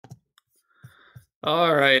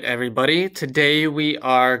All right, everybody. Today we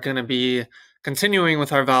are going to be continuing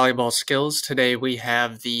with our volleyball skills. Today we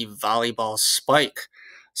have the volleyball spike.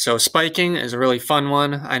 So spiking is a really fun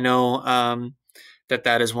one. I know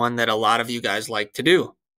that is one that a lot of you guys like to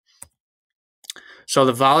do. So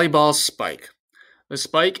the volleyball spike. The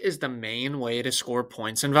spike is the main way to score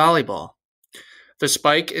points in volleyball. The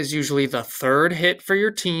spike is usually the third hit for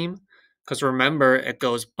your team because remember, it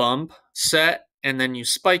goes bump, set, and then you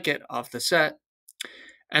spike it off the set.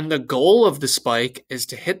 And the goal of the spike is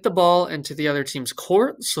to hit the ball into the other team's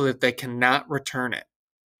court so that they cannot return it.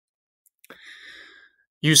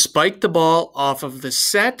 You spike the ball off of the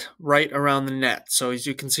set right around the net. So as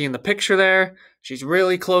you can see in the picture there, she's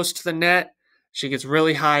really close to the net. She gets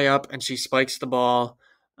really high up and she spikes the ball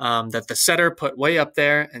that the setter put way up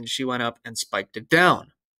there, and she went up and spiked it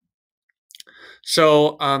down.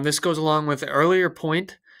 So this goes along with the earlier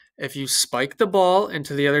point. If you spike the ball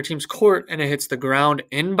into the other team's court and it hits the ground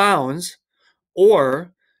in bounds,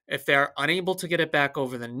 or if they are unable to get it back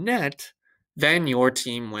over the net, then your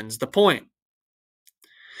team wins the point.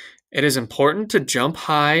 It is important to jump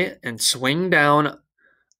high and swing down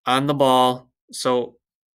on the ball. So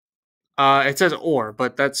it says or,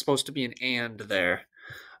 but that's supposed to be an and there.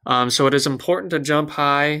 So it is important to jump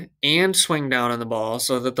high and swing down on the ball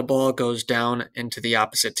so that the ball goes down into the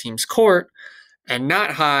opposite team's court and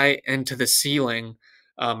not high into the ceiling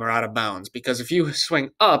or out of bounds. Because if you swing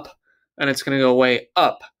up, then it's going to go way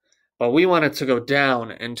up. But we want it to go down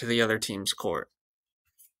into the other team's court.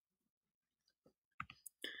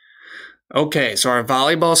 Okay, so our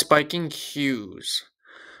volleyball spiking cues.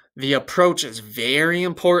 The approach is very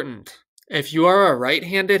important. If you are a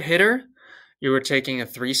right-handed hitter, you are taking a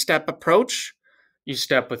 3-step approach. You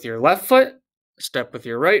step with your left foot, step with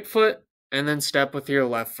your right foot, and then step with your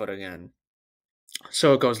left foot again.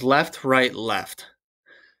 So it goes left, right, left.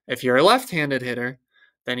 If you're a left-handed hitter,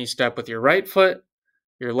 then you step with your right foot,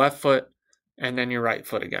 your left foot, and then your right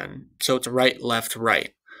foot again. So it's right, left,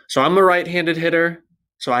 right. So I'm a right-handed hitter,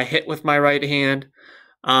 so I hit with my right hand.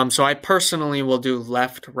 So I personally will do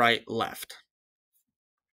left, right, left.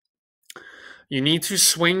 You need to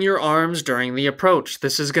swing your arms during the approach.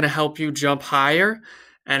 This is going to help you jump higher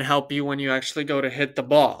and help you when you actually go to hit the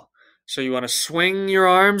ball. So you want to swing your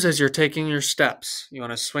arms as you're taking your steps. You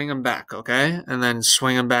want to swing them back, okay? And then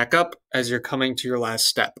swing them back up as you're coming to your last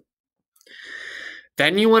step.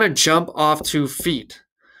 Then you want to jump off 2 feet.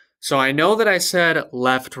 So I know that I said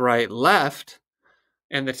left, right, left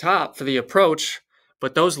in the top for the approach,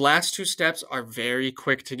 but those last 2 steps are very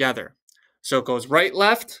quick together. So it goes right,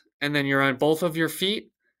 left, and then you're on both of your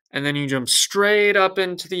feet, and then you jump straight up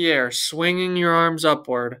into the air, swinging your arms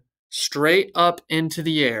upward, straight up into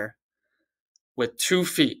the air with 2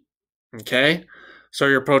 feet, okay? So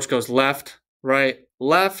your approach goes left, right,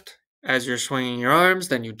 left as you're swinging your arms,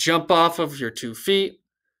 then you jump off of your 2 feet,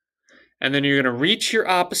 and then you're going to reach your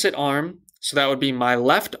opposite arm, so that would be my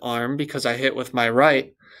left arm because I hit with my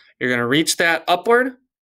right. You're going to reach that upward,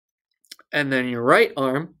 and then your right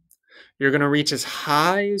arm, you're going to reach as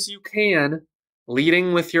high as you can,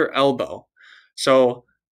 leading with your elbow. So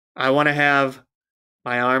I want to have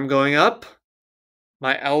my arm going up,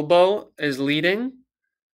 my elbow is leading,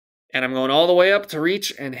 and I'm going all the way up to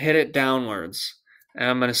reach and hit it downwards. And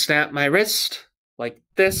I'm going to snap my wrist like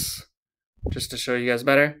this, just to show you guys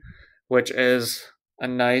better, which is a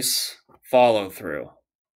nice follow through.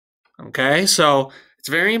 Okay, so it's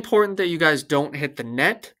very important that you guys don't hit the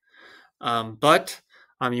net, but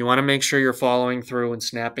you want to make sure you're following through and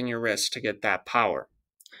snapping your wrist to get that power.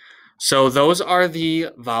 So those are the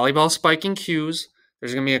volleyball spiking cues.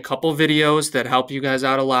 There's going to be a couple videos that help you guys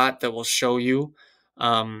out a lot that will show you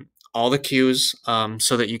all the cues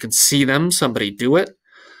so that you can see them, somebody do it.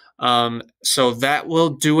 So that will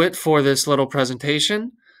do it for this little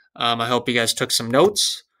presentation. I hope you guys took some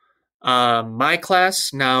notes. My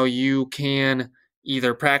class, now you can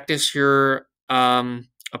either practice your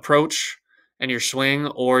approach and your swing,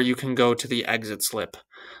 or you can go to the exit slip.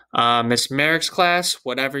 Miss Merrick's class,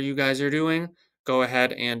 whatever you guys are doing, go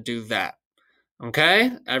ahead and do that.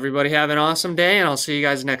 Okay? Everybody have an awesome day, and I'll see you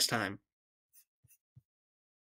guys next time.